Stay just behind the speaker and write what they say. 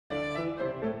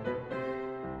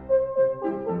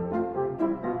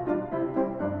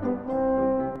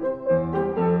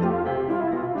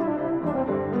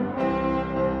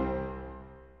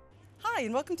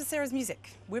Welcome to Sarah's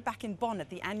Music. We're back in Bonn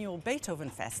at the annual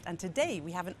Beethovenfest, and today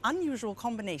we have an unusual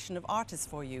combination of artists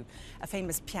for you. A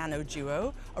famous piano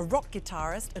duo, a rock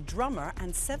guitarist, a drummer,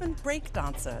 and 7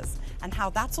 breakdancers. And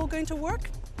how that's all going to work?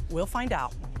 We'll find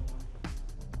out.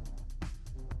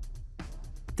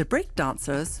 The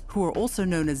breakdancers, who are also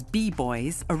known as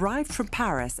B-boys, arrived from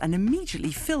Paris and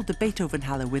immediately filled the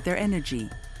Beethovenhalle with their energy.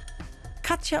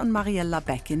 Katia and Marielle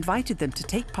Labèque invited them to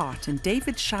take part in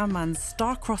David Chalmin's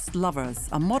Star-Crossed Lovers,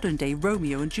 a modern-day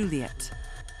Romeo and Juliet.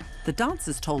 The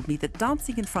dancers told me that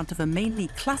dancing in front of a mainly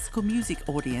classical music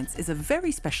audience is a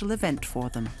very special event for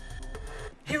them.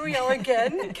 Here we are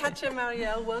again. Katia and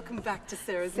Marielle, welcome back to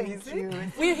Sarah's Music. Thank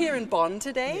you. We're here in Bonn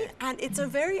today, and it's a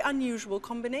very unusual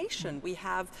combination. We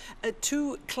have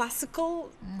 2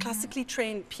 classically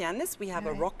trained pianists, we have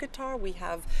a rock guitar, we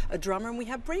have a drummer, and we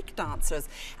have break dancers.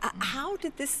 How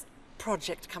did this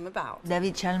project come about?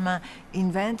 David Chalmin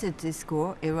invented this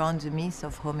score around the myth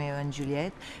of Romeo and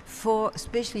Juliet,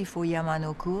 especially for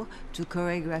Yamano Cour, to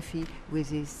choreography with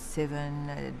his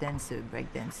 7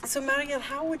 break dancers. So Marielle,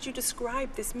 how would you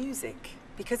describe this music?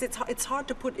 Because it's hard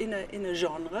to put in a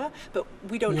genre, but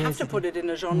we don't have to put it in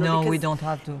a genre. No, we don't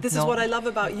have to. This is what I love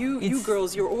about you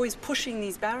girls. You're always pushing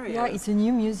these barriers. Yeah, it's a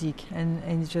new music, and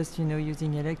it's just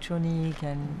using electronic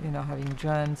and having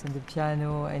drums and the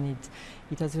piano, and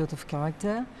it has a lot of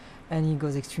character, and it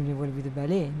goes extremely well with the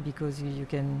ballet because you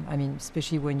can. I mean,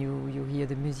 especially when you hear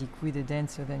the music with the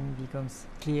dancer, then it becomes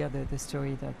clear the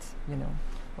story that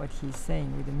what he's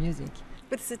saying with the music.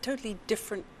 But it's a totally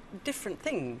different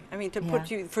thing. I mean, to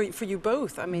put you for you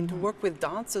both. I mean, to work with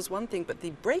dancers one thing, but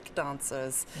the break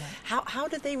dancers, how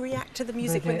did they react to the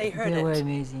music when they heard it? They were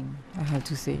amazing, I have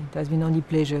to say. It has been only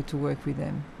pleasure to work with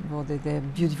them. Well, they're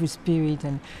beautiful spirit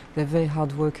and they're very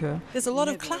hard worker. There's a lot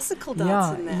of classical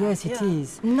dance in there. Yes, it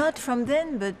is. Not from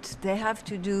them, but they have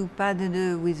to do pas de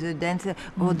deux with the dancer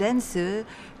or dancer.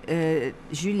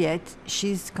 Juliet,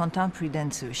 she's contemporary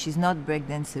dancer, she's not break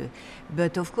dancer,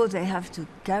 but of course they have to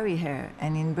carry her,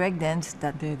 and in break dance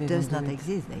that does not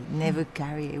exist. They never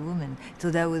carry a woman,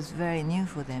 so that was very new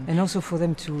for them. And also for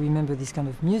them to remember this kind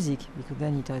of music, because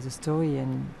then it has a story,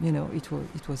 and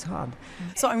it was hard.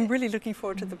 So I'm really looking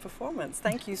forward to the performance.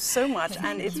 Thank you so much.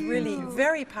 And it's really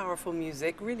very powerful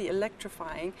music, really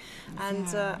electrifying,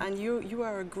 and you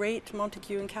are a great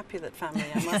Montague and Capulet family,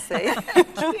 I must say.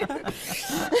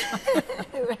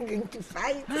 We're going to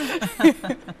fight.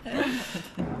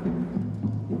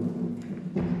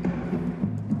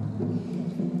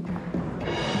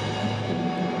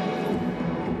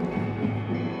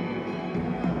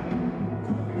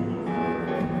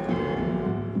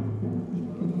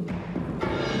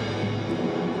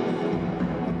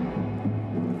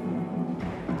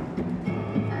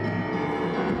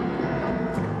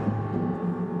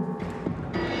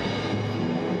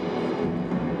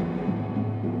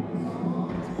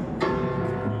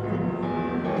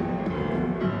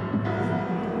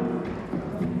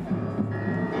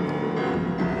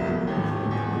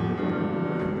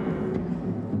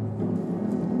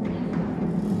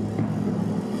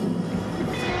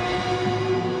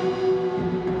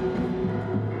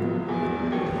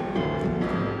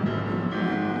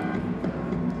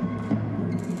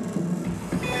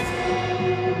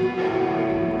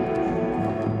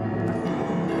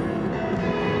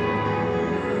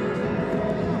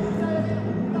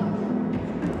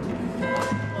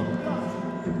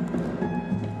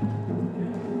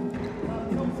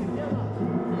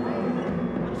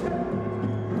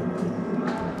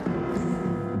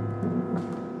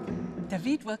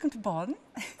 David, welcome to Bonn.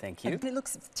 Thank you. And it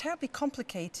looks terribly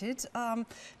complicated.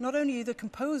 Not only are you the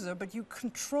composer, but you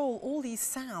control all these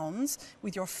sounds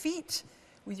with your feet,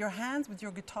 with your hands, with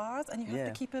your guitars, and you have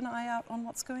to keep an eye out on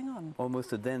what's going on.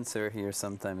 Almost a dancer here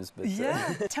sometimes, but...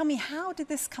 Tell me, how did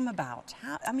this come about?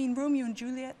 I mean, Romeo and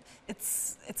Juliet,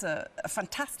 it's a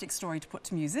fantastic story to put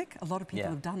to music. A lot of people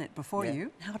have done it before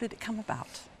you. How did it come about?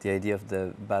 The idea of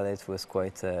the ballet was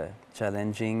quite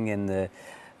challenging, and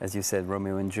as you said,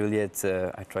 Romeo and Juliet,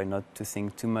 I try not to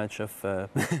think too much of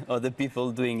other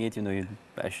people doing it.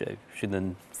 I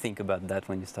shouldn't think about that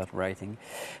when you start writing.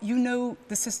 You know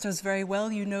the sisters very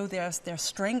well, you know their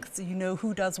strengths, you know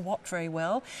who does what very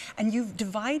well, and you've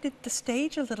divided the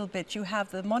stage a little bit. You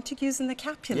have the Montagues and the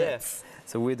Capulets.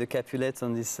 So we're the Capulets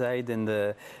on this side and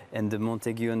the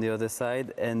Montague on the other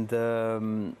side,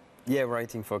 and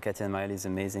writing for Katia and Marielle is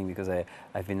amazing because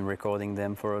I've been recording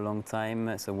them for a long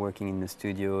time, so working in the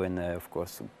studio, and of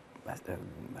course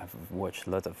I've watched a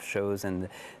lot of shows, and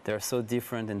they're so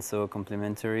different and so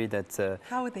complementary that...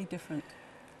 How are they different?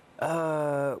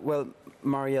 Well,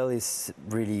 Marielle is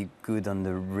really good on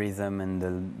the rhythm and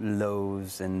the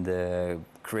lows and the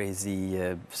crazy,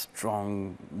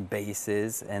 strong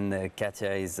basses, and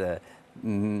Katia is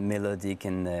melodic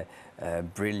and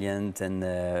brilliant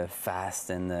and fast,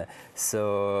 and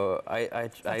so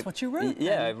That's what you wrote.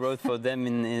 Yeah, then. I wrote for them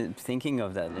in thinking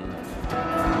of that. You know.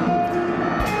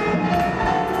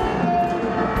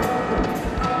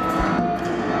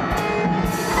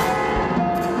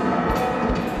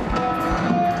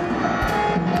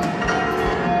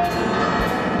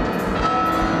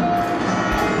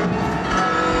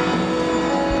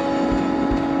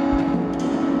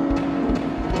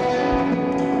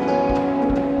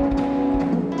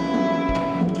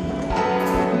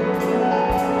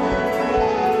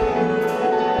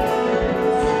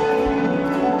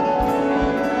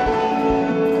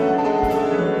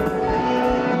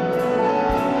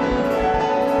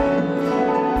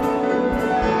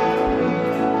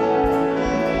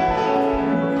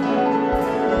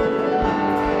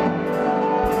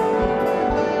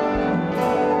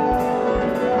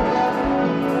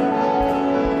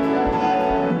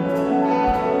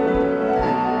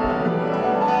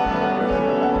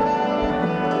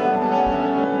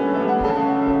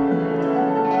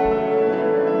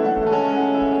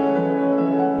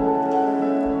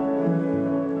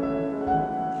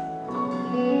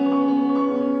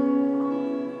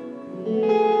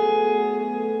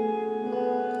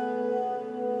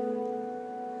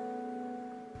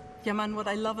 Yaman, what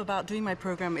I love about doing my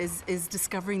program is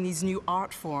discovering these new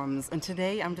art forms. And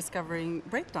today I'm discovering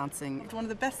breakdancing. One of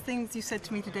the best things you said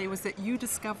to me today was that you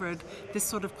discovered this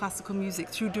sort of classical music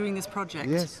through doing this project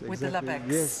with the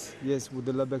Labèques. Yes, with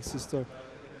the Labèque sister.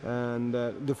 And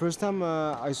the first time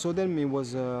I saw them, it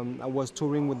was I was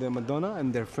touring with the Madonna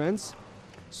and their friends.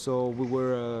 So we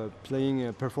were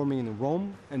performing in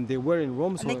Rome, and they were in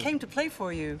Rome. And they came to play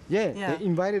for you. Yeah, they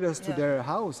invited us to their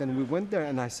house, and we went there,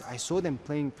 and I saw them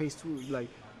playing face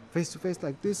to face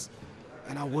like this,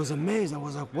 and I was amazed. I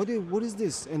was like, what is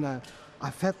this? And I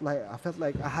felt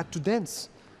like I had to dance.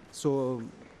 So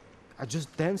I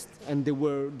just danced, and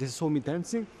they saw me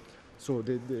dancing, so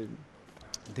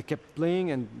they kept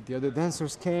playing, and the other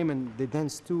dancers came and they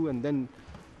danced too, and then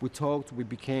we talked. We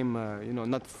became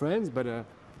not friends, but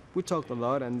we talked a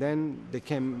lot, and then they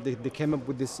came up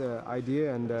with this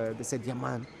idea, and they said, "Yeah,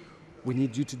 man, we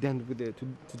need you to dance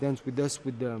with us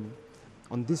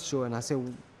on this show." And I said,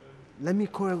 "Let me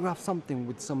choreograph something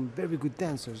with some very good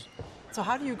dancers." So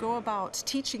how do you go about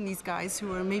teaching these guys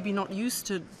who are maybe not used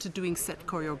to doing set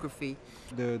choreography?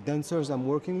 The dancers I'm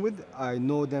working with, I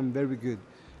know them very good,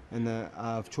 and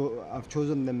I've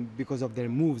chosen them because of their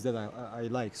moves that I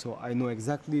like. So I know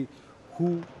exactly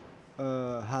who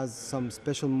has some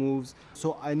special moves.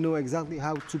 So I know exactly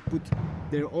how to put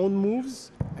their own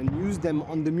moves and use them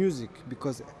on the music.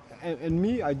 Because, and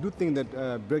me, I do think that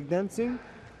breakdancing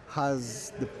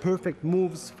has the perfect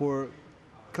moves for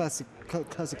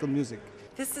classical music.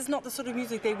 This is not the sort of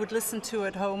music they would listen to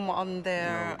at home on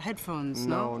their headphones,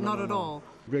 no? Not at all.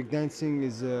 Breakdancing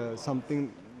is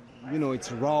something,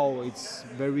 it's raw, it's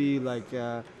very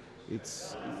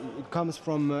it comes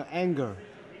from anger.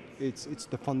 It's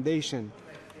the foundation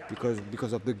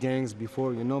because of the gangs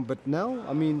before, but now,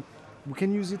 I mean, we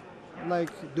can use it like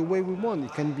the way we want.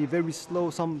 It can be very slow.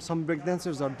 Some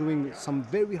breakdancers are doing some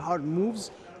very hard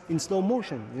moves in slow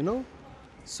motion,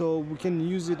 so we can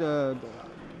use it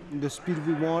the speed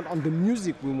we want, on the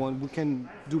music we want. We can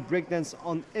do breakdance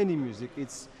on any music.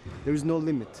 There is no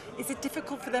limit. Is it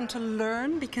difficult for them to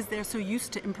learn because they're so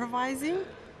used to improvising?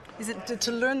 Is it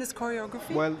to learn this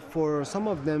choreography? Well, for some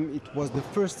of them, it was the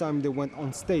first time they went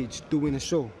on stage doing a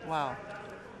show. Wow.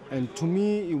 And to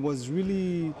me, it was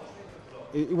real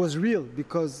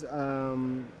because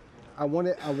I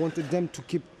wanted them to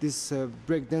keep this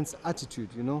breakdance attitude,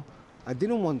 I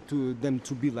didn't want them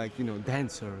to be like,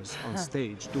 dancers on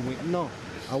stage doing. No,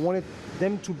 I wanted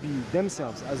them to be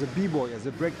themselves as a b-boy, as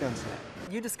a breakdancer.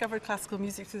 You discovered classical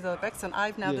music through the Labèques, and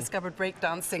I've now discovered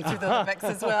breakdancing through the Labèques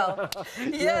as well.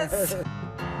 Yes.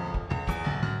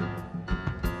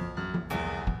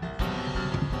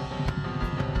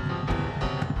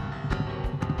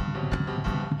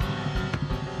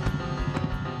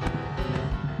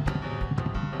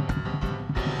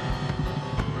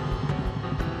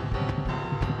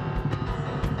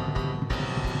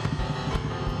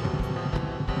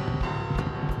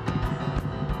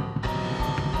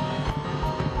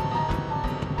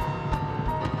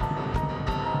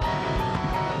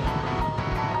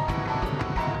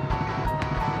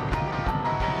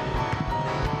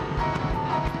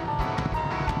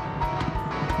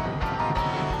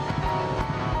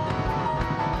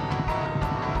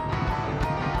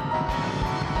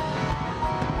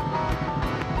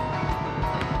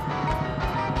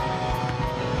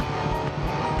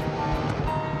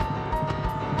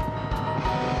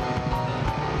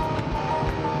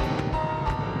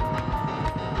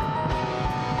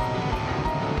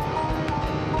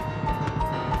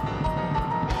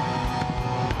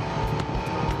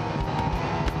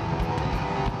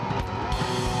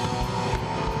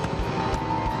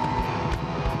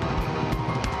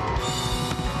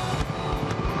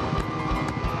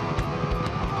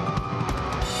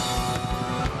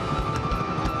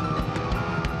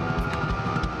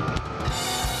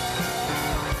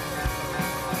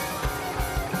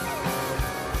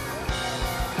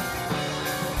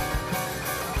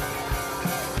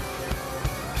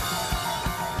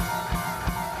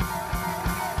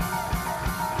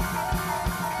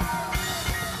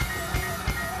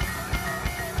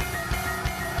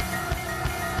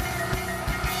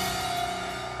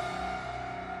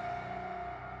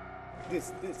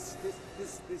 this.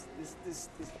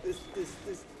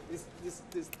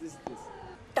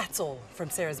 That's all from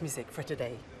Sarah's music for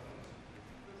today.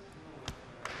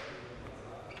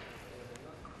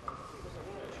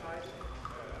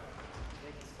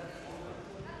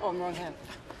 Oh, I'm wrong hand.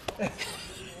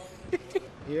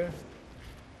 Here,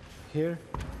 here,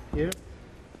 here,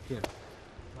 here.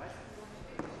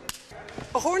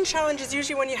 A horn challenge is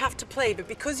usually when you have to play, but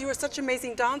because you are such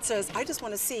amazing dancers, I just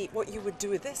want to see what you would do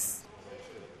with this.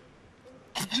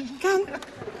 Come,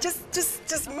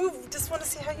 just move. Just want to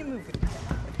see how you move it.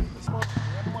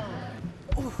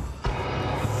 Ooh.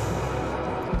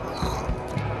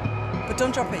 But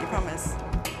don't drop it, you promise.